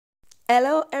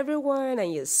Hello everyone,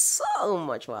 and you're so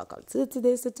much welcome to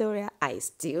today's tutorial. I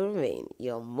still remain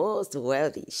your most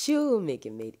wealthy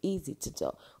shoemaking made easy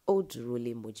tutor,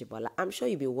 Odurole Mojibola. I'm sure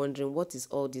you'll be wondering what is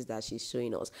all this that she's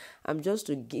showing us. I'm just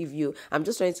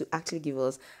trying to actually give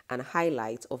us an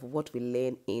highlight of what we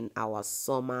learn in our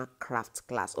summer craft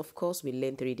class. Of course, we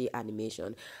learn 3D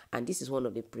animation, and this is one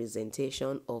of the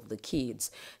presentation of the kids.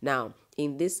 Now,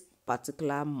 in this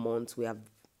particular month,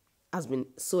 has been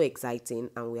so exciting,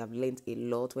 and we have learned a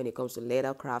lot when it comes to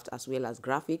leather craft as well as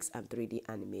graphics and 3D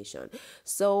animation.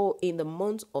 So in the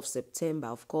month of September,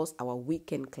 of course, our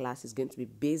weekend class is going to be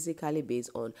basically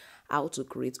based on how to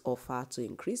create offer to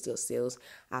increase your sales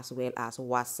as well as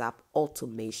WhatsApp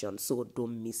automation. So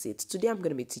don't miss it. Today I'm going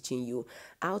to be teaching you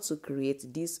how to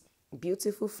create this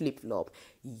beautiful flip-flop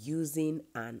using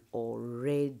an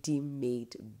already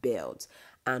made belt.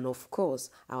 And of course,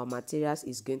 our materials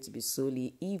is going to be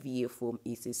solely EVA foam.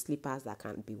 It's a slippers that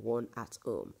can be worn at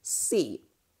home. See.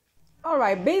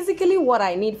 Alright, basically what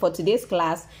I need for today's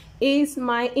class is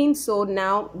my insole.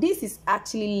 Now, this is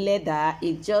actually leather.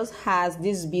 It just has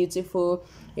this beautiful,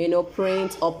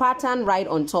 print or pattern right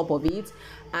on top of it.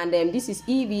 And then this is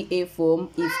EVA foam.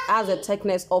 It has a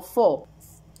thickness of 4.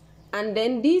 And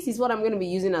then this is what I'm going to be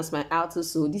using as my outer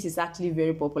sole. This is actually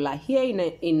very popular here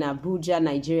in Abuja,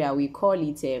 Nigeria. We call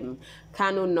it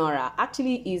Kano Nora. I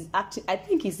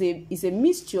think it's a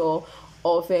mixture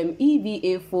of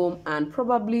EVA foam and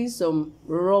probably some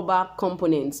rubber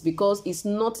components, because it's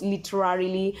not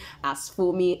literally as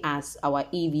foamy as our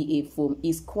EVA foam.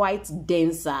 It's quite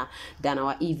denser than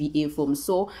our EVA foam.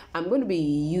 So I'm going to be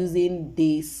using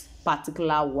this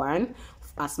particular one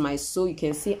as my sole. You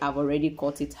can see I've already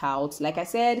cut it out. Like I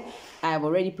said, I have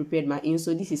already prepared my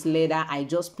insole. This is leather. I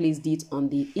just placed it on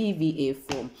the EVA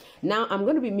foam. Now I'm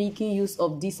going to be making use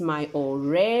of this my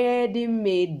already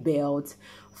made belt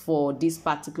for this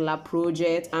particular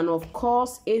project, and of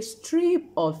course a strip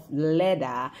of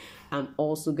leather I'm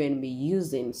also going to be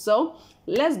using. So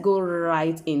let's go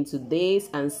right into this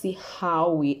and see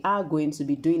how we are going to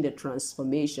be doing the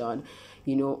transformation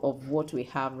of what we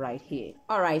have right here.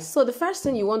 All right, so the first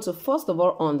thing you want to first of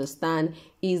all understand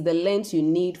is the length you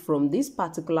need from this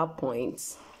particular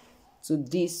point to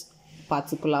this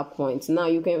particular point. Now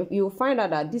you'll find out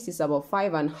that this is about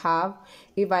 5.5.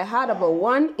 If I had about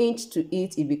 1 inch to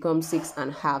it becomes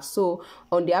 6.5. So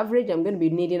on the average, I'm going to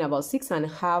be needing about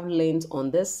 6.5 length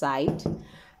on this side,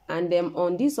 and then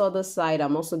on this other side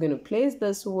I'm also going to place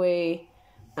this way.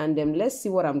 And then let's see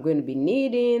what I'm going to be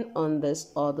needing on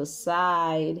this other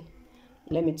side.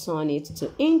 Let me turn it to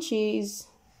inches.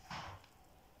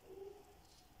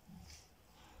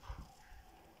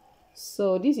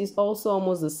 So this is also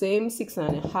almost the same,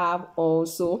 6.5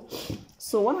 also.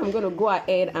 So what I'm going to go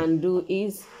ahead and do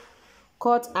is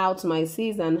cut out my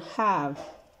 6.5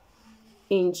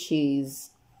 inches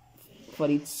for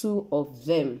the two of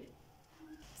them.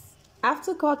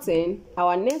 After cutting,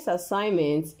 our next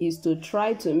assignment is to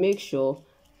try to make sure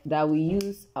that we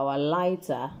use our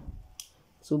lighter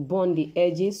to burn the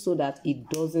edges so that it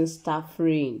doesn't start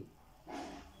fraying.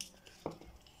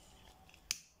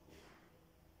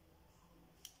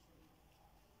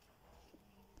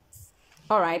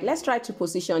 Alright, let's try to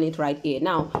position it right here.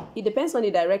 Now, it depends on the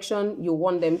direction you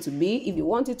want them to be. If you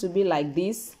want it to be like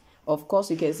this, of course,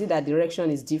 you can see that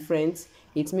direction is different.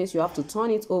 It means you have to turn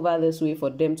it over this way for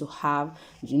them to have,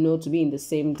 to be in the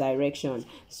same direction.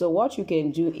 So what you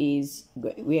can do is,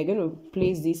 we are going to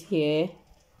place this here,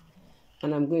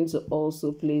 and I'm going to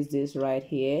also place this right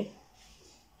here.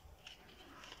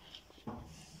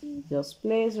 Just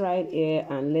place right here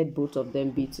and let both of them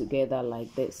be together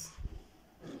like this.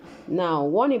 Now,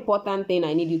 one important thing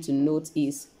I need you to note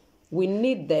is we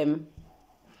need them,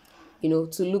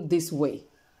 to look this way.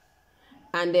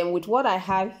 And then with what I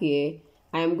have here,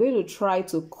 I am going to try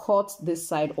to cut this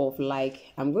side off.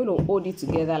 Like, I'm going to hold it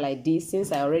together like this,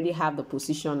 since I already have the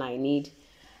position I need.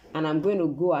 And I'm going to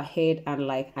go ahead and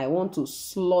I want to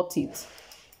slot it.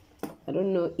 I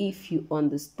don't know if you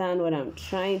understand what I'm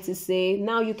trying to say.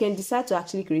 Now you can decide to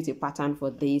actually create a pattern for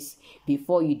this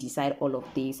before you decide all of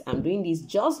this. I'm doing this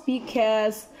just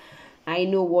because I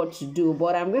know what to do,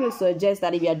 but I'm going to suggest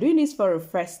that if you are doing this for the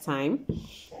first time,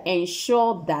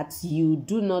 ensure that you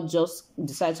do not just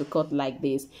decide to cut like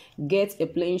this. Get a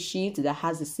plain sheet that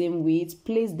has the same width,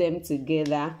 place them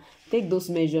together, take those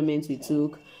measurements we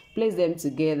took, place them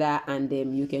together, and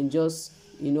then you can just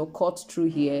cut through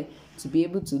here to be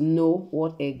able to know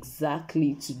what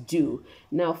exactly to do.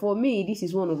 Now for me, this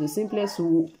is one of the simplest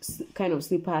kind of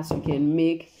slippers you can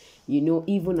make,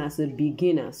 even as a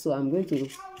beginner. So I'm going to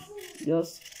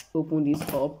just open this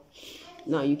up.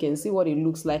 Now you can see what it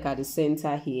looks like at the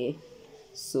center here.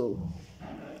 So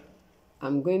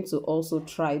I'm going to also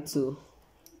try to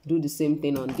do the same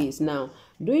thing on this. Now,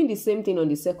 doing the same thing on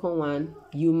the second one,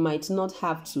 you might not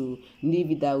have to leave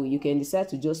it that way. You can decide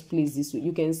to just place this way.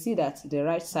 You can see that the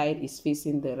right side is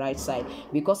facing the right side,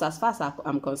 because as far as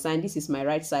I'm concerned, this is my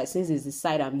right side, since it's the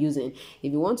side I'm using.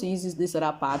 If you want to use this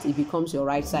other part, it becomes your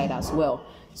right side as well.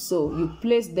 So you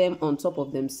place them on top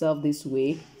of themselves this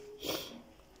way,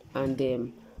 and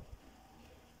then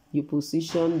you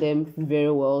position them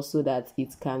very well so that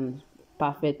it can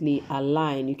perfectly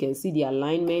align. You can see the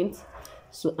alignment.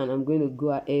 So, and I'm going to go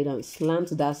ahead and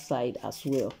slant that side as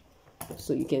well.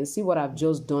 So you can see what I've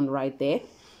just done right there.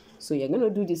 So you're going to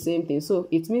do the same thing. So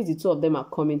it means the two of them are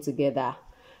coming together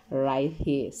right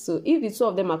here. So if the two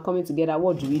of them are coming together,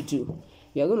 what do?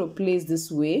 You're going to place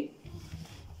this way.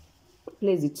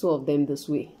 Place the two of them this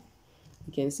way.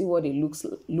 You can see what it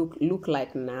look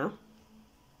like now.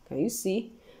 Can you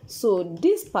see? So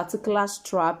this particular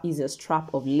strap is a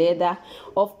strap of leather.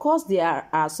 Of course, there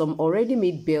are some already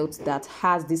made belts that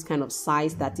has this kind of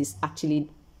size that is actually,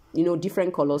 you know,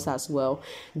 different colors as well,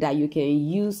 that you can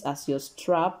use as your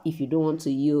strap if you don't want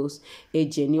to use a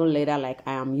genuine leather like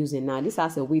I am using now. This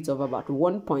has a weight of about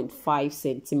 1.5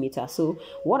 centimeters. So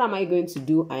what am I going to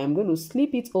do? I am going to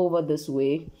slip it over this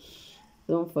way.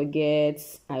 Don't forget,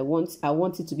 I want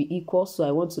it to be equal, so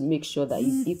I want to make sure that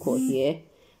it's equal here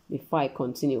before I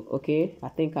continue. Okay, I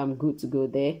think I'm good to go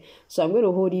there. So I'm going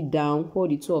to hold it down, hold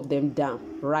the two of them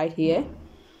down right here.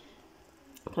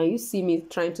 Can you see me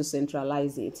trying to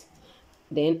centralize it?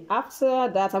 Then after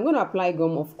that, I'm going to apply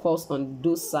gum, of course, on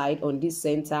those sides, on this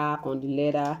center, on the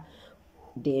leather.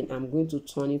 Then I'm going to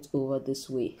turn it over this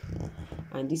way,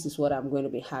 and this is what I'm going to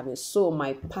be having. So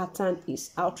my pattern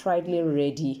is outrightly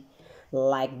ready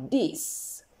like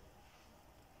this.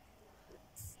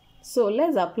 So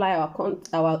let's apply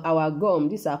our gum.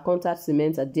 This is our contact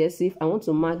cement adhesive. I want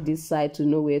to mark this side to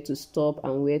know where to stop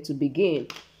and where to begin.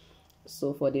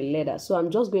 So for the leather, so I'm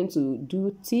just going to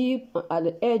do tip at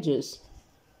the edges,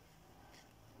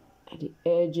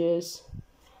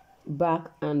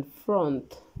 back and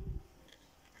front.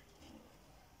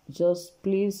 Just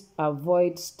please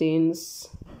avoid stains,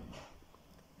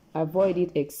 avoid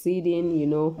it exceeding, you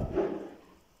know.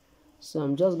 So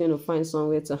I'm just going to find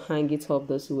somewhere to hang it up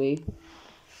this way.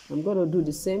 I'm going to do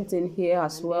the same thing here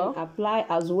as well. Apply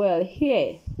as well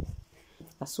here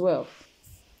as well.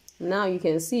 Now you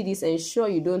can see this. Ensure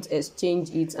you don't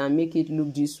exchange it and make it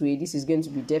look this way. This is going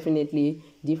to be definitely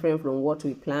different from what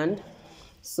we planned.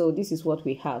 So this is what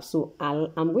we have. So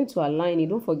I'm going to align it.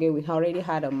 Don't forget, we already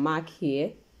had a mark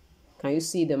here. Can you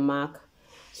see the mark?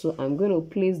 So I'm going to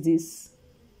place this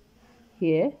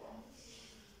here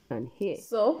and here.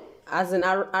 So as in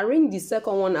arrange the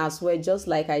second one as well, just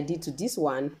like I did to this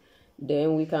one.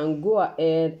 Then we can go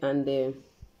ahead and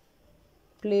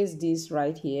place this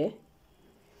right here,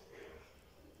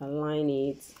 align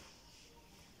it,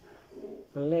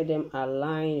 and let them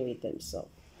align with themselves.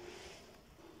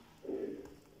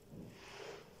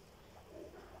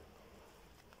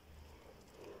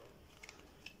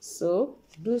 So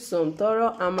do some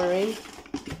thorough hammering,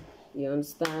 you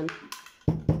understand?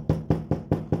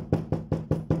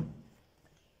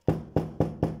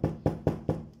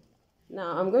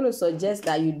 Now I'm going to suggest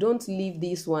that you don't leave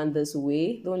this one this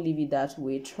way. Don't leave it that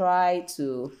way. Try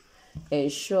to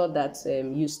ensure that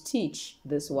you stitch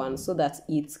this one so that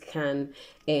it can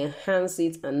enhance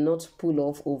it and not pull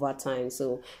off over time.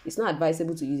 So it's not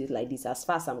advisable to use it like this. As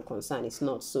far as I'm concerned, it's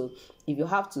not. So if you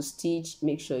have to stitch,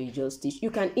 make sure you just stitch.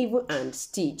 You can even hand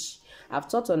stitch. I've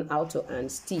taught on how to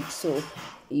hand stitch, so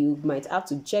you might have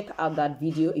to check out that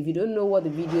video. If you don't know what the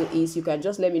video is, you can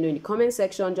just let me know in the comment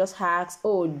section. Just ask,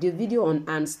 oh, the video on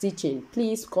hand stitching,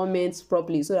 please comment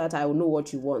properly so that I will know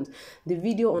what you want. The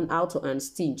video on how to hand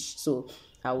stitch, so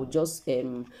I will just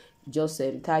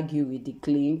tag you with the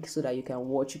link so that you can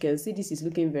watch. You can see this is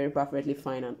looking very perfectly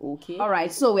fine and okay. All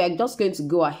right, so we are just going to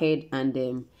go ahead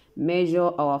and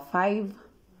measure our 5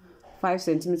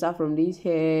 centimeters from this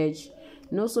edge.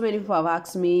 So many people have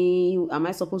asked me, am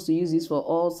I supposed to use this for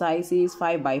all sizes?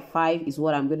 5 by 5 is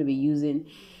what I'm going to be using,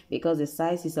 because the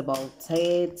size is about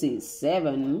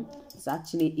 37. It's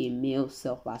actually a male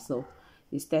self parcel.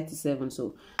 It's 37,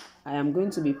 so I am going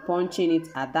to be punching it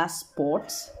at that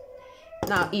spot.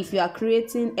 Now if you are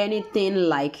creating anything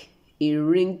like a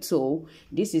ring toe,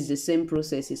 this is the same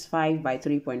process. It's 5 by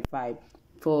 3.5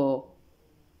 for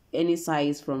any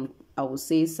size from, I would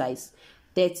say, size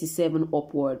 37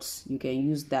 upwards. You can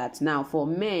use that. Now for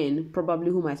men probably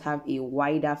who might have a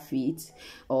wider feet,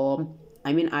 or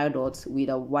I mean adults with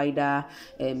a wider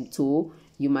toe,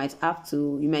 you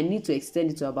might need to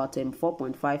extend it to about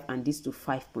 4.5 and this to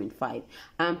 5.5.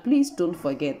 And please don't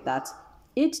forget that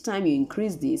each time you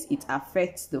increase this, it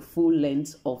affects the full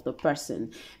length of the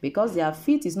person, because their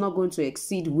feet is not going to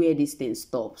exceed where this thing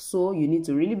stops. So you need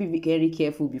to really be very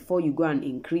careful before you go and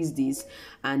increase this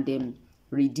and then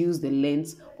reduce the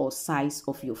length or size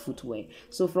of your footwear.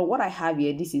 So from what I have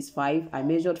here, this is 5. I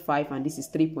measured 5 and this is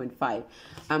 3.5.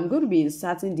 I'm going to be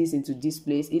inserting this into this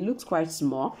place. It looks quite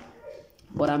small,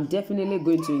 but I'm definitely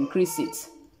going to increase it.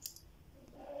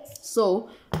 So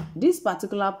this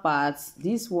particular part,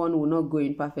 this one will not go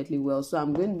in perfectly well, so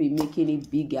I'm going to be making it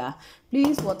bigger.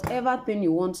 Please, whatever thing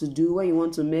you want to do, when you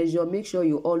want to measure, make sure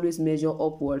you always measure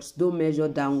upwards, don't measure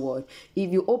downward.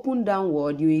 If you open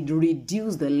downward, you will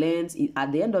reduce the length.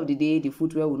 At the end of the day, the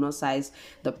footwear will not size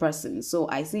the person. So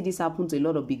I see this happen to a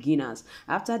lot of beginners.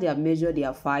 After they have measured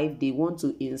their 5, they want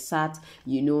to insert,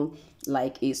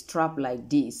 like a strap like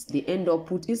this. They end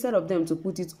up instead of them to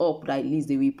put it up like this,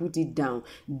 they will put it down.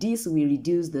 This will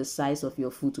reduce the size of your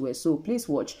footwear. So please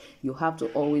watch, you have to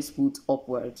always put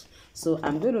upwards. So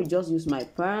I'm going to just use my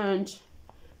punch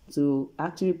to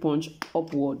actually punch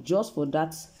upward, just for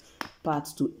that part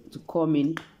to come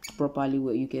in properly.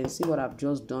 Where you can see what I've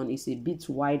just done, it's a bit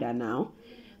wider now,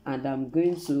 and I'm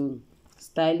going to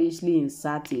stylishly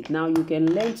insert it. Now you can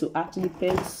learn to actually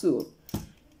pencil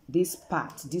this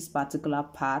particular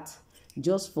part,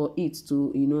 just for it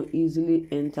to easily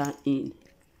enter in.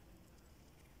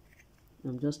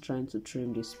 I'm just trying to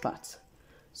trim this part,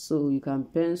 so you can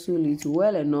pencil it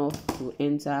well enough to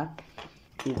enter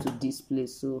into this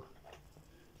place. So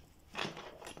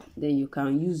then you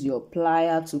can use your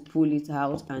plier to pull it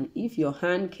out, and if your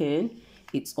hand can,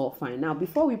 it's all fine. Now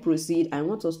before we proceed, I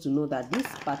want us to know that this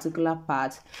particular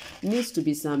part needs to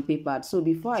be sandpapered. So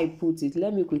before I put it,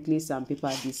 let me quickly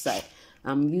sandpaper this side.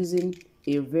 I'm using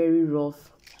a very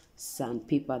rough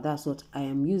sandpaper. That's what I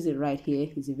am using right here.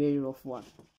 It's a very rough one.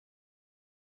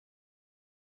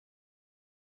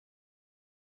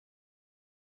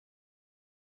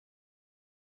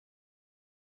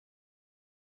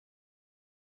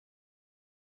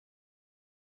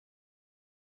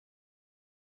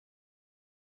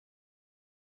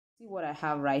 See what I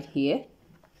have right here.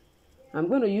 I'm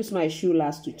going to use my shoe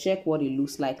last to check what it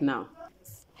looks like now.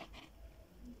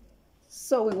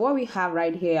 So with what we have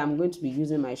right here, I'm going to be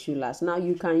using my shoe last. Now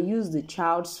you can use the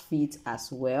child's feet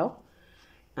as well,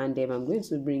 and then I'm going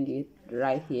to bring it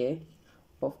right here.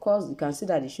 Of course, you can see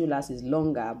that the shoe last is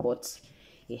longer, but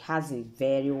it has a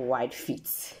very wide fit.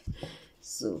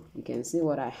 So you can see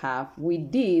what I have.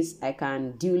 With this, I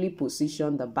can duly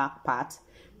position the back part,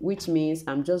 which means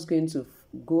I'm just going to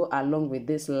go along with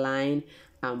this line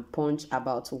and punch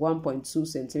about 1.2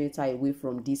 centimeter away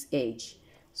from this edge.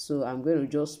 So I'm going to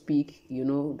just pick,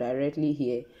 directly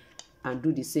here, and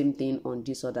do the same thing on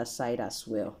this other side as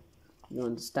well. You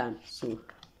understand? So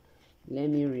let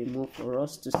me remove for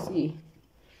us to see,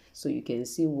 so you can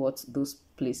see what those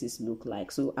places look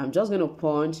like. So I'm just going to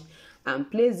punch and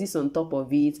place this on top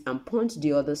of it and punch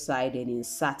the other side and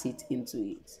insert it into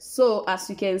it. So as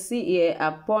you can see here,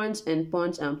 I punch and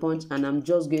punch and punch, and I'm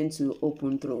just going to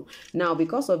open through. Now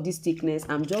because of this thickness,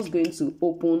 I'm just going to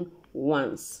open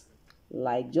once,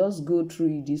 like just go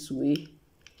through it this way.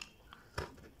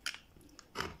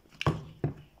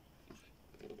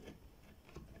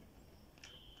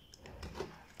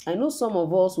 I know some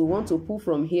of us will want to pull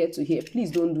from here to here.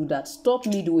 Please don't do that. Stop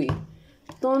midway.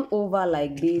 Turn over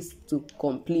like this to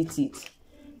complete it.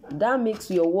 That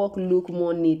makes your work look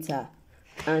more neater,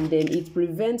 and then it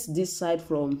prevents this side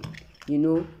from,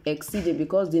 exceeding,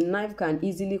 because the knife can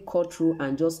easily cut through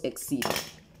and just exceed.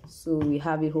 So we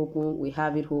have it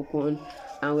open,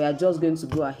 and we are just going to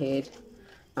go ahead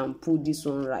and put this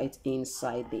one right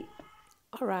inside there.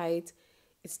 All right.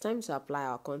 It's time to apply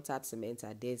our contact cement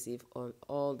adhesive on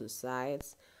all the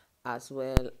sides, as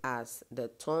well as the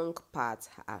tongue part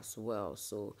as well.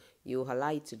 So you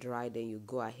allow it to dry, then you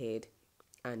go ahead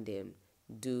and then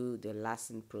do the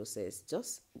lasting process.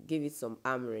 Just give it some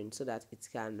hammering so that it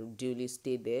can duly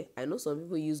stay there. I know some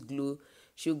people use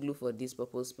shoe glue for this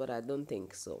purpose, but I don't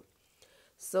think so.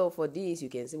 So for this, you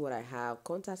can see what I have.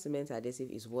 Contact cement adhesive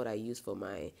is what I use for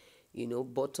my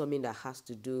bottoming that has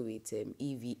to do with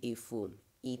EVA foam.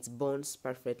 It bonds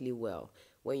perfectly well.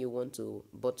 When you want to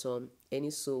bottom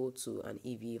any sole to an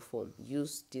EVA foam,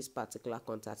 use this particular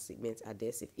contact cement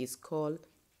adhesive. It's called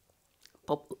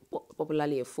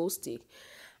popularly a Forte.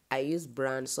 I use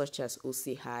brands such as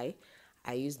OC High.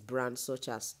 I use brands such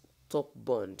as Top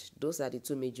Bond. Those are the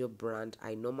two major brands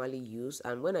I normally use.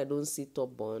 And when I don't see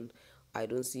Top Bond, I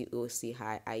don't see OC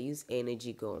High, I use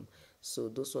Energy Gum. So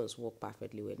those ones work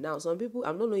perfectly well. Now, some people,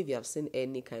 I don't know if you have seen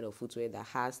any kind of footwear that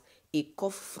has a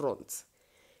cuff front.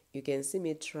 You can see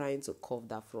me trying to curve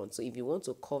that front. So if you want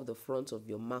to curve the front of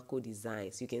your Marco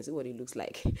designs, you can see what it looks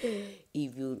like.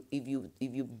 If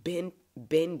you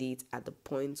bend it at the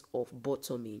point of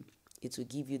bottoming, it will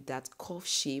give you that curve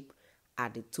shape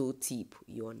at the toe tip.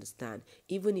 You understand?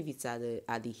 Even if it's at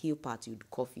the heel part,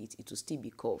 you'd cuff it, it will still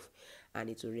be curved and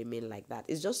it will remain like that.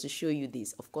 It's just to show you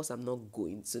this. Of course, I'm not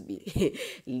going to be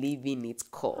leaving it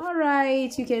curved. All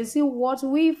right, you can see what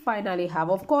we finally have.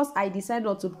 Of course, I decided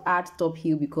not to add top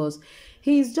heel because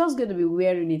he's just going to be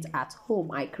wearing it at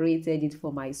home. I created it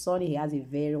for my son. He has a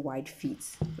very wide feet,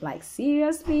 like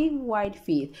seriously wide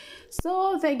feet.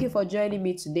 So thank you for joining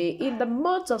me today. In the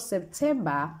month of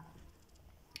September,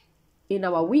 in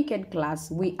our weekend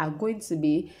class, we are going to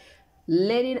be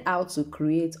learning how to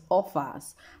create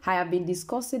offers. I have been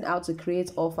discussing how to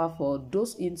create offer for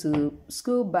those into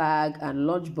school bag and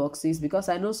lunch boxes because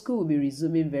I know school will be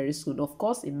resuming very soon, of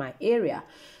course, in my area.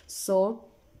 So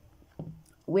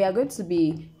we are going to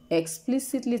be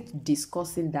explicitly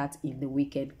discussing that in the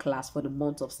weekend class for the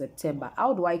month of September.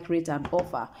 How do I create an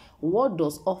offer? What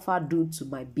does offer do to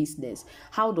my business?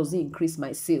 How does it increase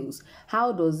my sales?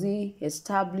 How does it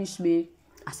establish me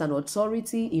as an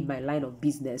authority in my line of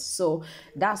business? So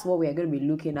that's what we are going to be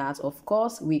looking at. Of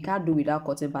course, we can't do without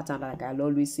cutting pattern. Like I'll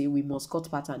always say, we must cut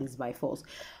pattern, is by force.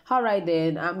 All right,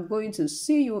 then I'm going to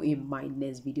see you in my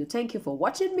next video. Thank you for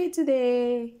watching me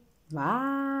today.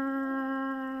 Bye.